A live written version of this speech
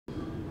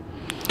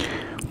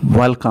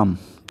Welcome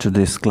to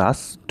this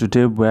class.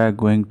 Today we are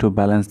going to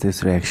balance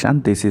this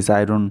reaction. This is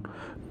iron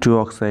 2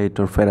 oxide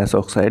or ferrous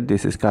oxide.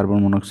 This is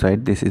carbon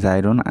monoxide. This is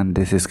iron and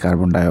this is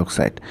carbon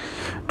dioxide.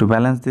 To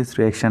balance this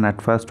reaction, at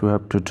first we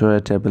have to draw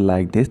a table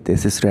like this.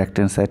 This is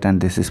reactant side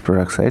and this is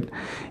product side.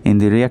 In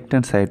the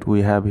reactant side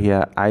we have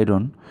here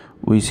iron,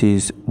 which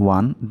is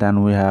 1.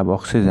 Then we have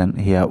oxygen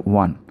here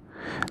 1.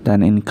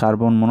 Then in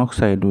carbon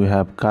monoxide we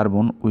have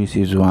carbon, which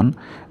is 1.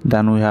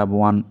 Then we have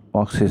 1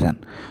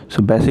 oxygen.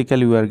 So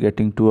basically we are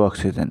getting 2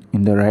 oxygen.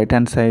 In the right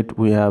hand side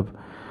we have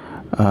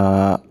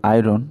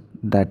iron,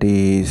 that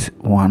is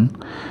 1.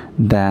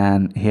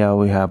 Then here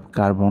we have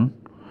carbon,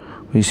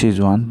 which is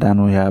 1.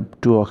 Then we have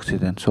 2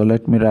 oxygen. So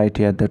let me write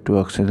here the 2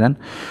 oxygen.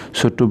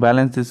 So to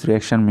balance this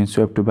reaction means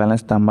we have to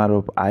balance the number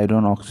of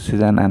iron,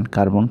 oxygen and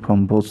carbon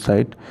from both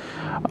sides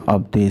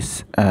of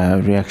this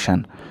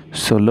reaction.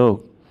 So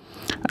look,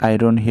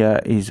 iron here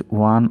is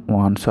 1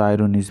 1, so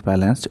iron is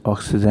balanced.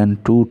 Oxygen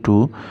 2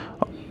 2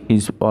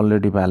 is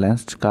already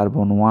balanced.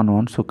 Carbon 1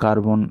 1, so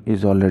carbon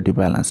is already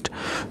balanced.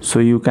 So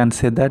you can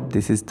say that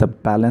this is the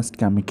balanced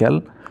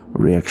chemical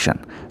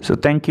reaction. So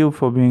thank you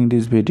for viewing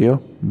this video.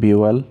 Be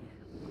well.